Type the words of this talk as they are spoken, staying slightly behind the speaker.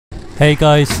Hey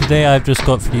guys, today I've just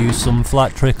got for you some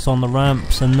flat tricks on the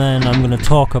ramps, and then I'm going to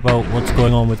talk about what's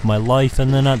going on with my life,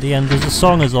 and then at the end there's a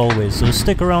song as always, so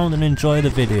stick around and enjoy the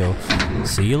video.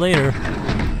 See you later.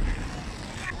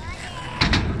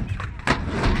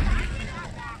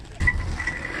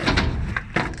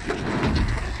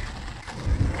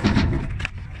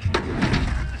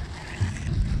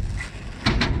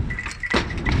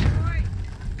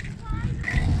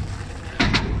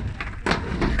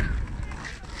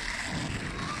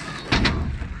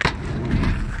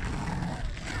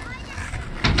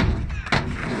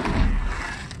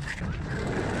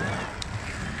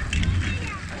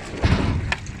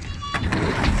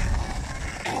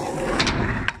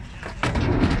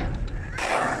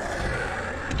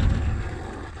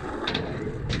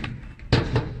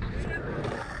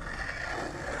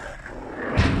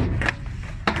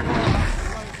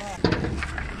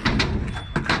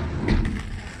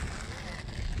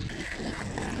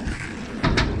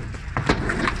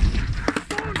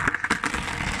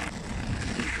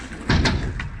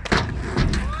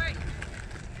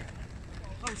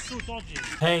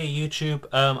 Hey YouTube,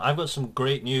 I've got some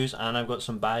great news and I've got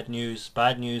some bad news.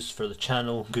 Bad news for the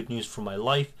channel, good news for my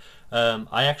life.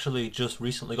 I actually just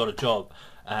recently got a job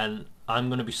and I'm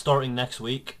going to be starting next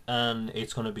week, and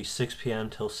it's going to be 6 PM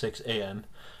till 6 AM.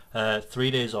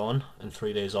 3 days on and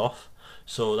 3 days off.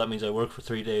 So that means I work for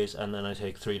 3 days and then I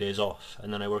take 3 days off,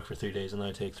 and then I work for 3 days and then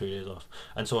I take 3 days off,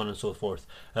 and so on and so forth.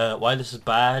 Why this is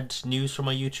bad news for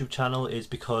my YouTube channel is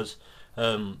because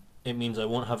it means I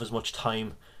won't have as much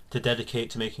time to dedicate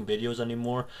to making videos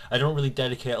anymore. I don't really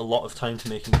dedicate a lot of time to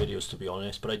making videos, to be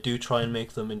honest, but I do try and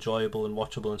make them enjoyable and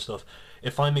watchable and stuff.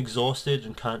 If I'm exhausted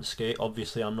and can't skate,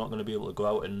 obviously I'm not going to be able to go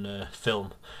out and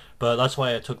film, but that's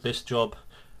why I took this job.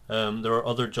 There are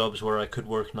other jobs where I could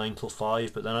work 9 till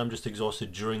 5, but then I'm just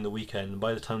exhausted during the weekend, and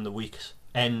by the time the week's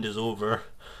end is over,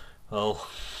 well,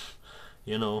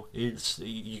 you know,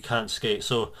 you can't skate.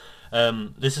 So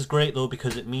this is great though,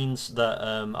 because it means that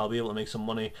I'll be able to make some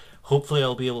money. Hopefully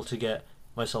I'll be able to get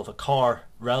myself a car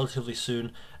relatively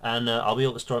soon, and I'll be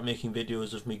able to start making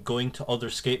videos of me going to other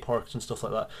skate parks and stuff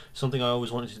like that. Something I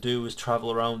always wanted to do was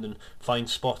travel around and find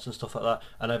spots and stuff like that,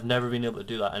 and I've never been able to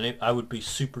do that, and I would be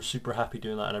super happy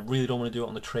doing that. And I really don't want to do it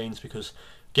on the trains, because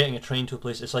getting a train to a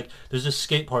place, it's like, there's this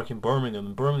skate park in Birmingham,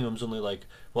 and Birmingham's only like,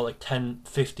 what, like 10,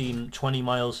 15, 20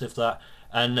 miles if that,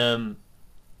 and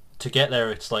to get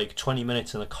there it's like 20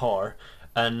 minutes in a car,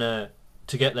 and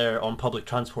to get there on public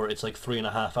transport it's like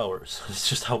 3.5 hours. It's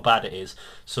just how bad it is.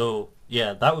 So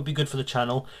yeah, that would be good for the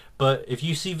channel. But if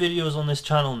you see videos on this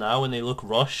channel now and they look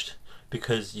rushed,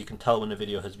 because you can tell when a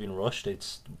video has been rushed,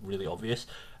 it's really obvious.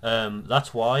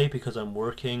 That's why, because I'm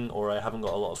working, or I haven't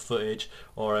got a lot of footage,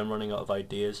 or I'm running out of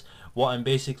ideas. What I'm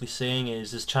basically saying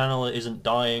is this channel isn't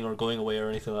dying or going away or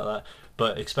anything like that,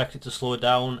 but expect it to slow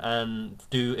down, and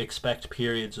do expect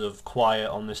periods of quiet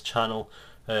on this channel,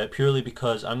 purely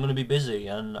because I'm going to be busy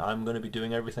and I'm going to be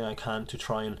doing everything I can to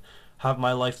try and have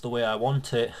my life the way I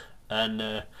want it. And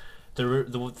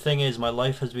the thing is, my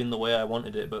life has been the way I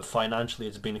wanted it, but financially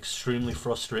it's been extremely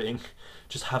frustrating.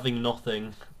 Just having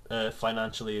nothing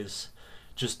financially is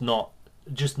just not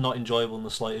enjoyable in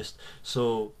the slightest.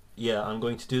 So yeah, I'm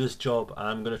going to do this job.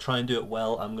 I'm going to try and do it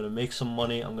well. I'm going to make some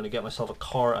money. I'm going to get myself a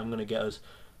car. I'm going to get us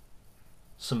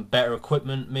some better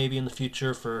equipment maybe in the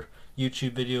future for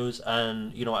YouTube videos.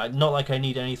 And you know, not like I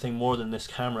need anything more than this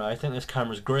camera. I think this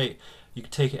camera's great. You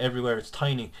can take it everywhere. It's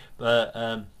tiny.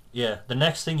 But yeah, the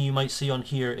next thing you might see on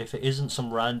here, if it isn't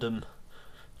some random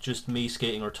just me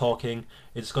skating or talking,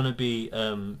 it's going to be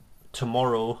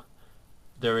tomorrow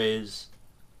there is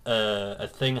a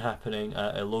thing happening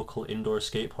at a local indoor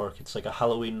skate park. It's like a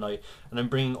Halloween night, and I'm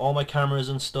bringing all my cameras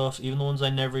and stuff, even the ones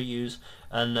I never use,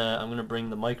 and I'm going to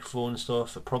bring the microphone and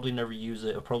stuff. I'll probably never use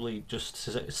it. I'll probably just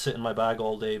sit in my bag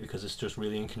all day because it's just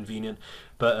really inconvenient.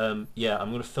 But yeah, I'm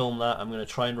going to film that. I'm going to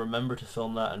try and remember to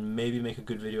film that and maybe make a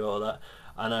good video out of that,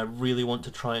 and I really want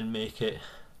to try and make it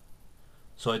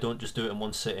so I don't just do it in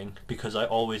one sitting, because I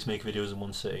always make videos in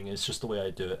one sitting. It's just the way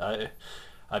I do it.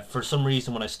 For some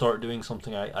reason, when I start doing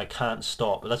something, I can't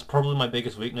stop. But that's probably my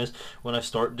biggest weakness. When I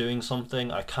start doing something,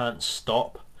 I can't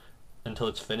stop until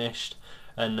it's finished.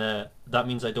 And that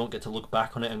means I don't get to look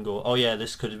back on it and go, oh yeah,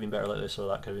 this could have been better like this, or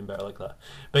that could have been better like that.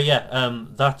 But yeah,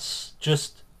 that's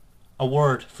just a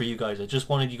word for you guys. I just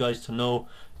wanted you guys to know,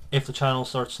 if the channel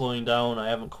starts slowing down, I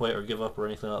haven't quit or give up or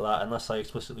anything like that, unless I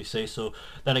explicitly say so.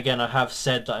 Then again, I have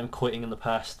said that I'm quitting in the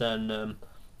past, and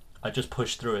I just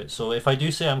push through it. So if I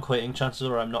do say I'm quitting, chances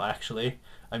are I'm not actually.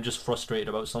 I'm just frustrated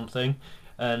about something.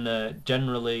 And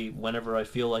generally, whenever I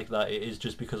feel like that, it is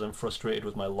just because I'm frustrated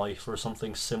with my life or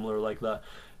something similar like that.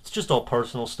 It's just all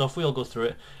personal stuff. We all go through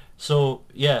it. So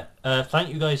yeah,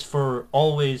 thank you guys for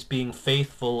always being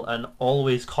faithful and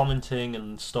always commenting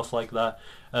and stuff like that.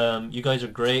 You guys are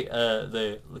great.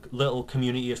 The little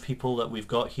community of people that we've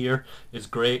got here is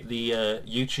great. The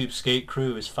YouTube skate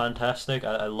crew is fantastic.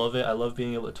 I love it. I love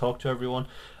being able to talk to everyone.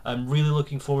 I'm really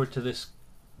looking forward to this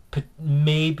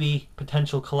maybe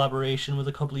potential collaboration with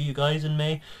a couple of you guys in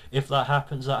May. If that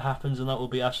happens, that happens, and that will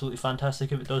be absolutely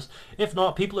fantastic if it does. If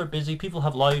not, people are busy. People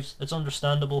have lives. It's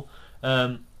understandable.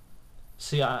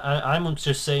 See, I'm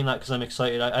just saying that because I'm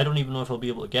excited. I don't even know if I'll be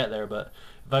able to get there, but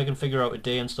if I can figure out a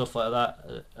day and stuff like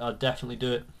that, I'll definitely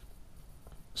do it.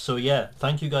 So yeah,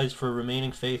 thank you guys for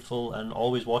remaining faithful and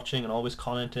always watching and always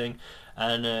commenting.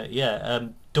 And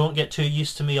don't get too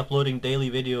used to me uploading daily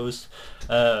videos.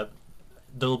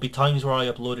 There'll be times where I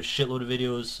upload a shitload of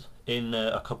videos in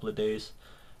a couple of days.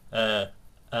 There'll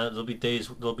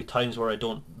be times where I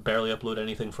don't barely upload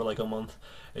anything for like a month.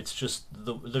 It's just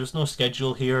there's no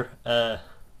schedule here.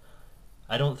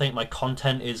 I don't think my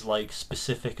content is like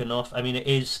specific enough. I mean, it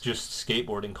is just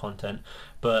skateboarding content,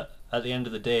 but at the end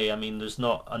of the day, I mean, there's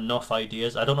not enough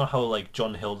ideas. I don't know how like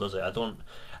John Hill does it.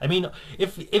 I mean,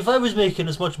 if I was making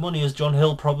as much money as John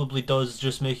Hill probably does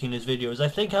just making his videos, I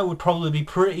think I would probably be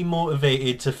pretty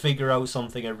motivated to figure out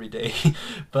something every day.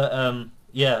 But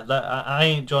yeah, I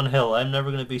ain't John Hill. I'm never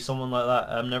gonna be someone like that.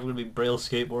 I'm never gonna be Braille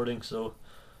skateboarding. So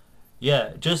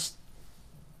yeah, just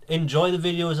enjoy the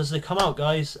videos as they come out,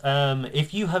 guys.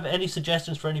 If you have any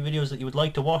suggestions for any videos that you would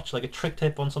like to watch, like a trick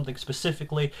tip on something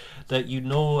specifically that you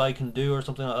know I can do or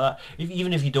something like that,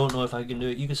 even if you don't know if I can do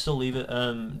it, you can still leave it.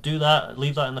 Do that,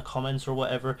 leave that in the comments or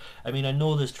whatever. I mean, I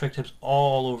know there's trick tips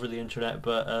all over the internet,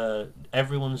 but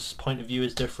everyone's point of view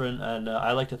is different, and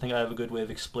I like to think I have a good way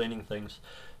of explaining things.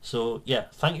 So yeah,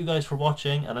 thank you guys for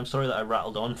watching, and I'm sorry that I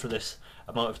rattled on for this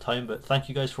amount of time, but thank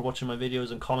you guys for watching my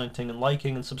videos and commenting and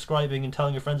liking and subscribing and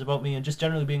telling your friends about me and just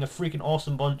generally being a freaking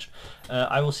awesome bunch.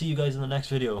 I will see you guys in the next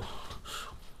video.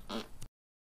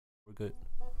 We're good.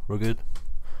 We're good.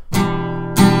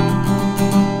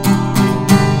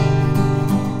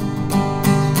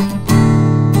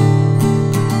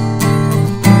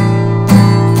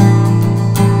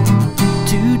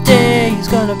 Today's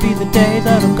gonna be the day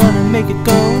that I'm gonna make it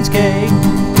go and skate.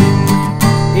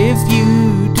 If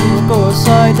you do go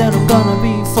outside, then I'm gonna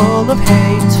be full of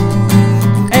hate.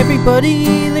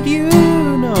 Everybody that you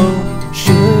know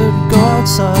should go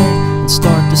outside and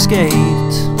start to skate.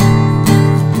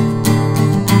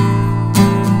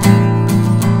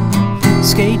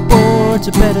 Skateboards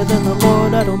are better than the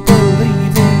Lord. I don't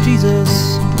believe in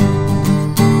Jesus.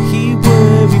 He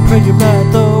would be pretty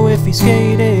bad though if he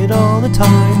skated all the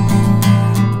time.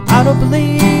 I don't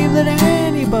believe that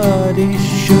anybody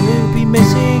should be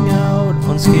missing out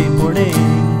on skateboarding.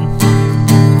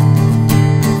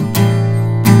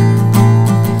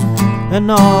 And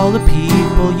all the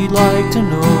people you'd like to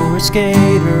know are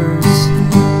skaters.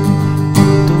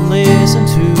 Don't listen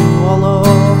to all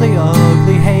of the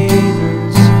ugly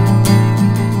haters.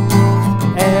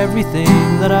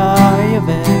 Everything that I have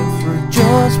ever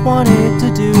just wanted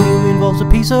to do involves a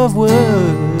piece of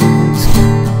wood.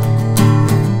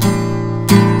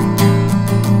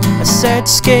 I said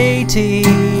skating,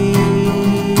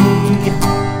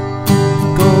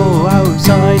 go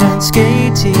outside and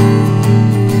skating.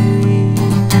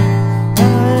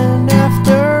 And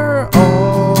after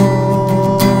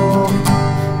all,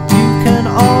 you can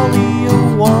ollie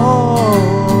a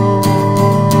wall.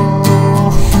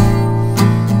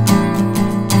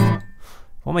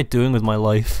 What am I doing with my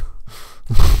life?